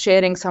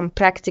 sharing some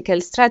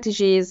practical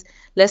strategies,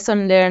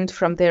 lessons learned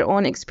from their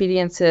own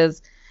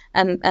experiences,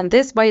 and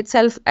this by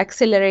itself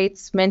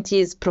accelerates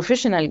mentees'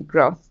 professional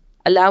growth,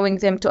 allowing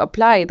them to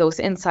apply those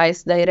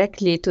insights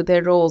directly to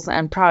their roles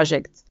and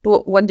projects.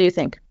 What do you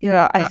think?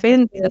 Yeah, I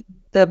think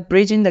the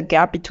bridging the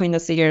gap between the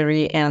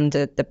theory and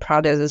the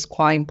practice is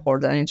quite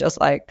important. It's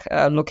just like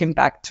looking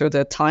back to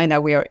the time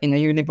that we are in the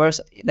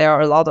university, there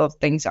are a lot of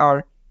things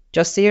are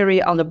just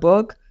theory on the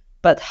book,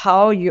 but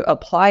how you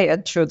apply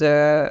it to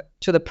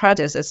the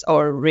practices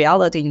or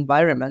reality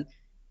environment,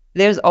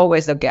 there's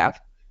always a gap.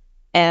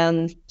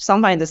 And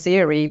sometimes the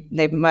theory,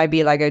 they might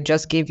be like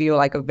just give you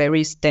like a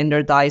very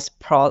standardized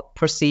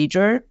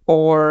procedure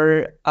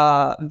or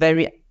a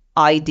very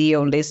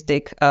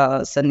idealistic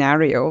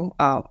scenario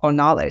or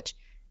knowledge.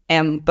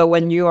 But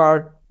when you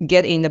are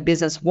get in the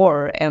business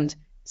world, and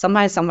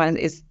sometimes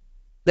it's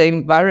the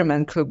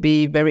environment could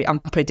be very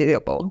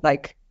unpredictable.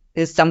 Like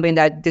it's something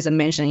that isn't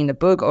mentioned in the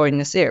book or in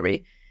the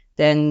theory.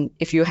 Then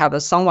if you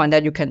have someone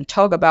that you can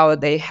talk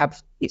about, they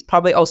have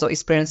probably also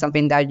experienced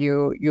something that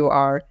you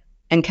are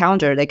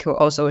encounter, they could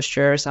also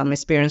share some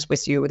experience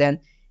with you, then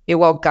it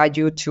will guide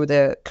you to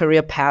the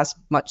career path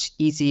much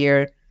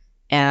easier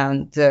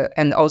and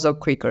also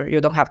quicker. You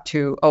don't have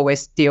to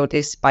always deal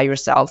this by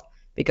yourself,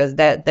 because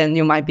then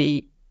you might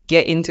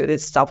get into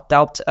this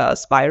self-doubt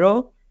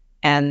spiral,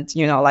 and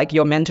like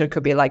your mentor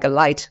could be like a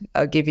light,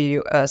 give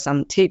you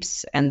some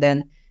tips, and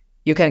then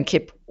you can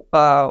keep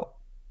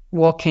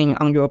walking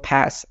on your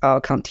path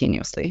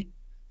continuously.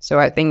 So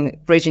I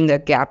think bridging the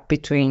gap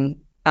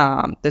between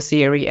the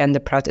theory and the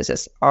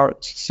practices are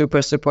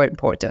super, super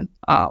important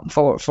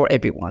for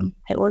everyone.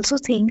 I also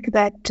think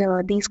that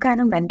these kind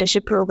of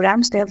mentorship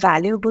programs, they're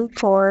valuable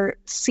for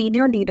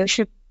senior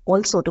leadership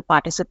also to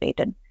participate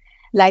in.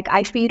 Like,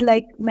 I feel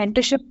like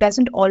mentorship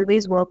doesn't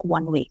always work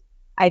one way.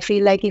 I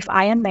feel like if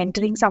I am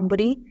mentoring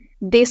somebody,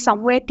 they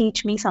somewhere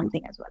teach me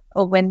something as well.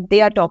 Or when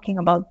they are talking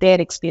about their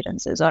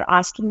experiences or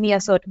asking me a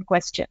certain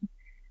question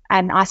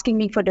and asking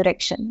me for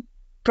direction,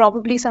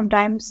 probably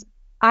sometimes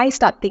I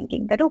start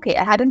thinking that, okay,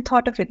 I hadn't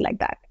thought of it like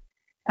that.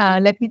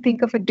 Let me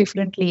think of it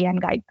differently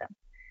and guide them.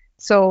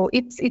 So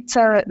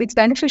it's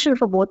beneficial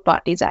for both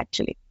parties,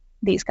 actually,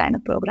 these kind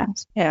of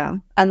programs. Yeah.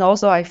 And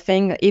also I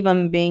think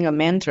even being a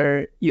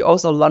mentor, you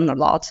also learn a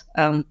lot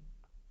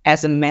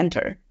as a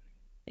mentor,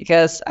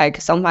 because like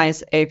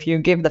sometimes if you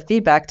give the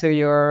feedback to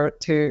your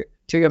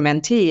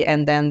mentee,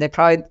 and then they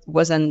probably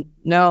wasn't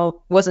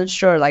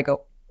sure like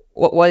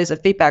what is the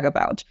feedback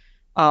about,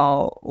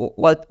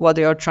 what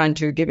they are trying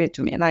to give it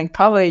to me, and like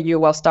probably you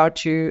will start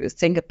to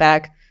think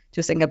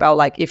about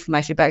like if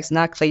my feedback is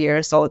not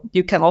clear, so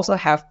you can also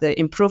have the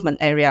improvement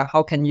area.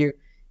 How can you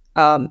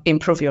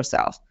improve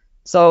yourself?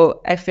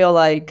 So I feel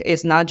like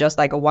it's not just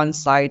like a one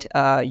side,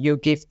 you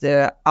give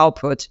the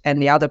output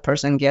and the other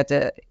person get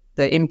the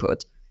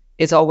input.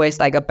 It's always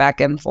like a back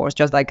and forth,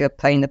 just like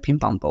playing the ping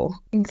pong ball.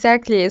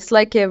 Exactly. It's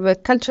like a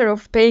culture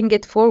of paying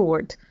it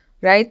forward,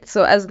 right?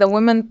 So as the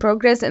women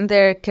progress in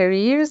their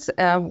careers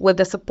with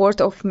the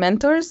support of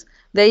mentors,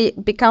 they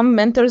become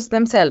mentors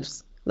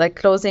themselves, like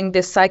closing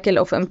this cycle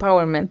of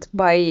empowerment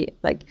by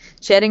like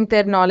sharing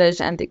their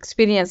knowledge and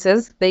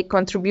experiences. They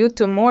contribute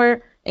to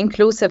more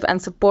inclusive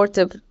and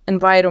supportive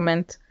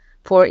environment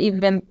for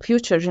even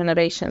future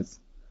generations.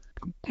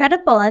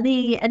 Incredible.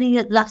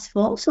 Any last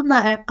thoughts on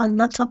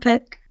that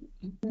topic?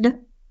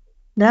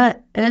 No,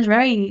 it was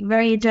very,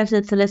 very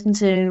interesting to listen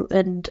to,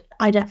 and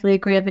I definitely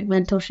agree. I think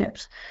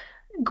mentorship's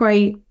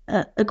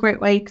a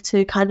great way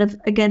to kind of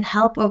again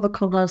help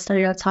overcome those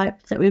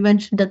stereotypes that we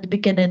mentioned at the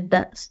beginning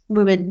that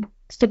women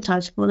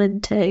sometimes fall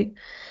into.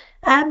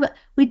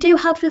 We do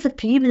have just a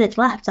few minutes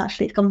left.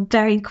 Actually, it's gone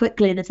very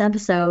quickly in this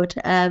episode.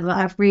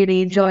 I've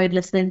really enjoyed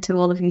listening to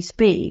all of you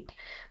speak.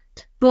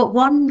 But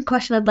one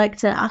question I'd like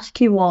to ask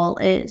you all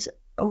is,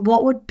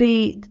 what would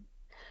be?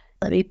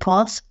 Let me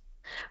pause.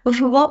 Well,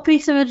 for what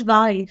piece of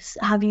advice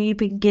have you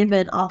been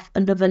given of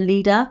another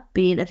leader,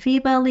 being a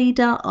female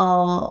leader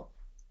or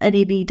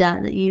any leader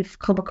that you've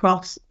come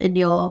across in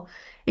your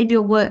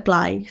work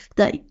life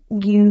that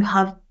you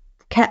have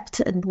kept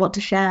and want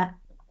to share?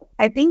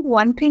 I think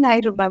one thing I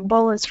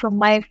remember was from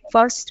my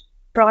first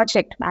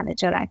project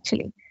manager,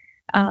 actually.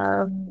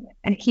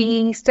 And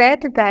he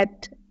said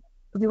that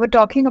we were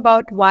talking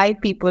about why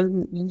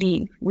people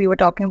leave. We were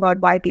talking about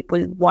why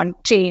people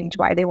want change,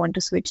 why they want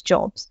to switch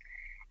jobs.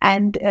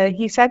 And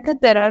he said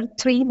that there are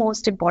three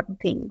most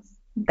important things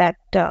that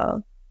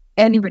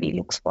anybody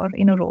looks for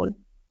in a role.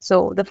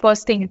 So the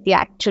first thing is the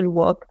actual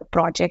work, the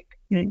project.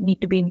 You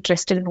need to be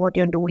interested in what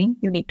you're doing.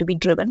 You need to be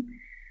driven.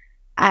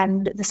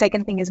 And the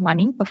second thing is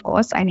money, of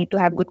course. I need to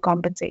have good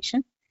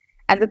compensation.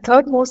 And the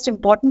third most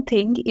important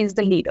thing is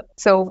the leader.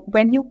 So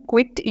when you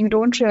quit, you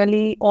don't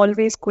really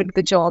always quit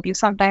the job. You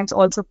sometimes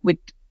also quit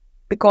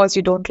because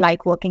you don't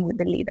like working with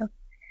the leader.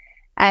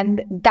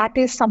 And that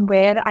is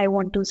somewhere I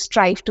want to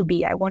strive to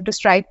be. I want to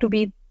strive to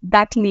be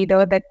that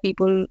leader that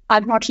people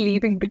are not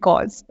leaving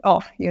because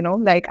of,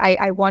 like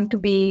I want to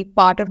be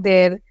part of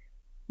their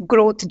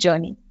growth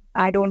journey.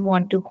 I don't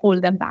want to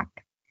hold them back.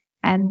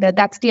 And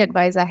that's the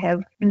advice I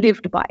have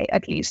lived by,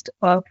 at least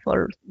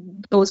for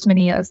those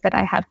many years that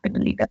I have been a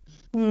leader.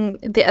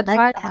 The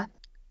advice.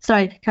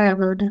 Sorry, carry on,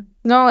 Rhoda.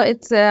 No,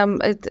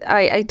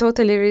 I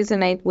totally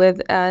resonate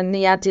with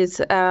Niyati's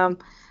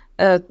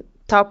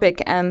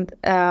topic, and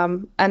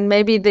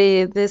maybe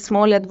the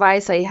small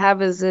advice I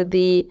have is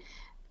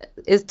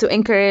to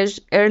encourage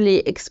early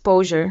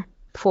exposure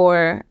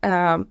for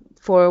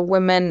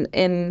women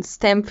in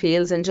STEM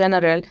fields in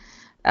general,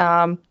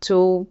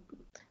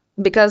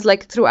 because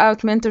like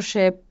throughout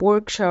mentorship,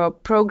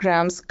 workshop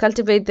programs,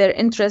 cultivate their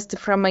interest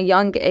from a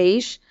young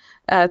age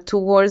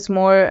towards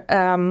more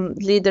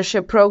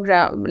leadership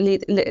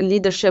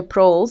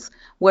roles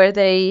where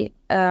they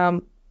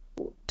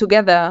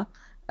together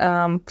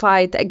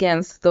fight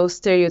against those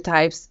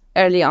stereotypes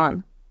early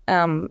on,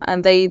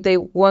 and they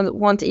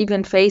won't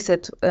even face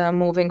it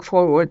moving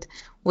forward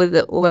with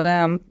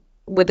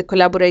the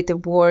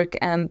collaborative work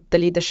and the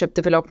leadership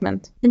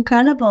development.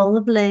 Incredible,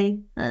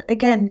 lovely.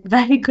 Again,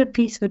 very good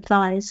piece of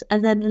advice.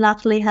 And then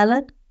lastly,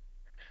 Helen?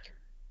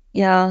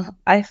 Yeah,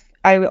 I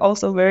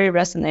also very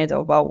resonate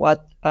about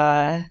what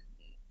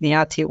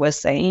Niyati was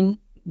saying.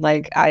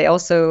 Like I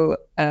also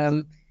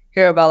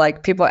hear about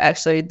like people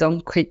actually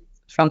don't quit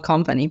from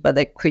company, but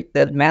they quit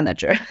the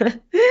manager.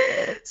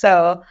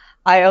 So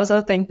I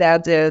also think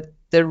that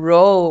the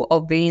role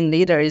of being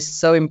leader is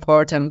so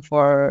important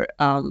for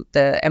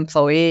the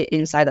employee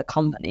inside the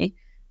company.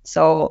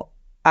 So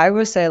I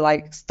would say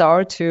like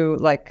start to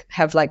like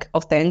have like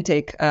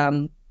authentic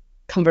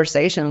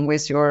conversation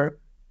with your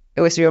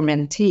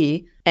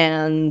mentee,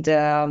 and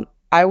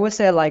I would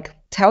say like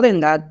tell them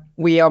that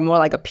we are more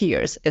like a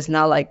peers. It's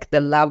not like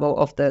the level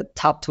of the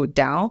top to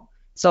down.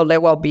 So they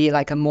will be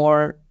like a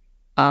more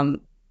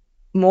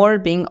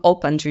being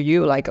open to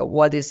you, like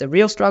what is the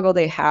real struggle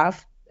they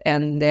have,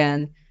 and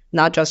then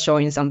not just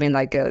showing something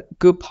like a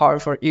good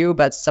part for you,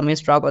 but some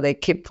struggle they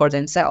keep for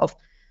themselves.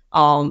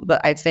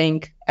 But I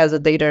think as a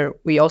leader,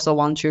 we also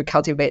want to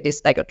cultivate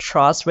this like a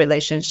trust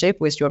relationship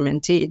with your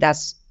mentee.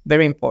 That's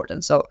very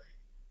important. So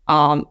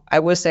I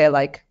would say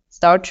like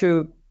start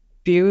to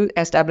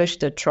establish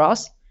the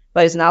trust,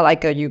 but it's not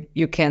like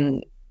you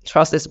can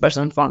trust this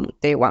person from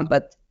day one,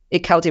 but it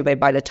cultivates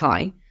by the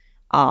time.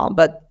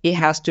 But it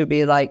has to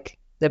be like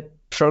the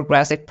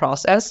progressive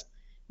process.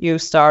 You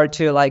start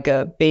to like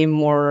be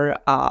more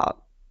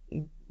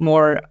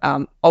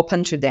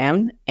open to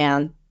them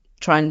and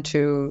trying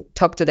to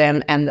talk to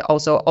them, and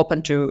also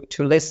open to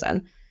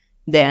listen.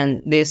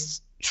 Then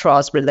this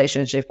trust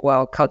relationship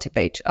will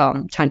cultivate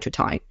time to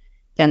time.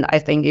 Then I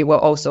think it will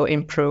also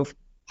improve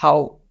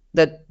how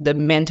the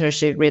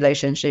mentorship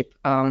relationship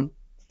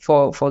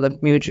for the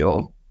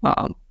mutual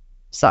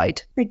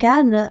side.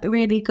 Again,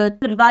 really good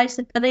advice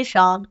to finish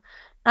on.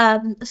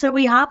 So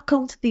we have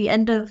come to the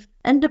end of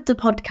the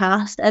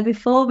podcast, and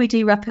before we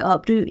do wrap it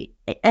up, do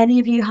any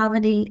of you have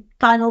any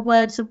final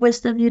words of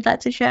wisdom you'd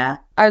like to share?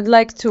 I'd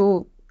like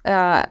to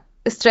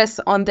stress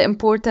on the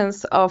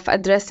importance of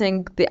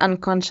addressing the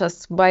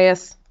unconscious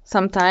bias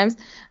sometimes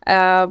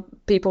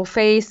people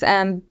face,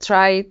 and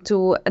try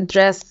to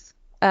address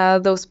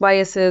those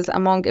biases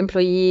among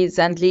employees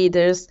and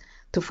leaders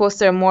to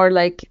foster more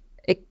like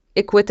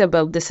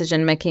equitable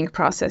decision-making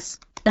process.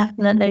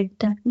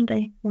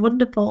 Definitely.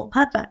 Wonderful.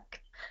 Perfect.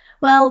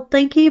 Well,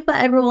 thank you for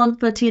everyone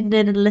for tuning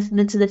in and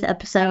listening to this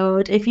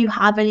episode. If you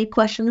have any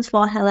questions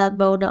for Helen,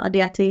 Mona, or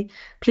Niyati,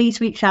 please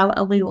reach out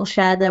and we will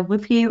share them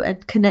with you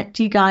and connect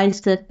you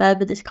guys to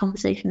further this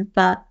conversation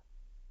further.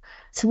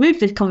 To move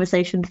this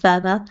conversation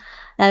further,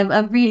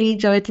 I've really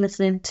enjoyed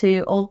listening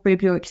to all three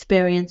of your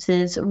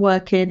experiences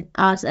working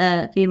as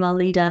a female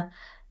leader,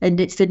 and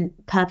it's been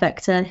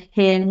perfect to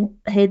hear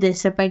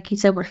this. So thank you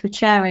so much for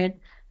sharing,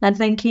 and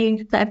thank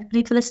you for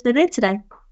everybody for listening in today.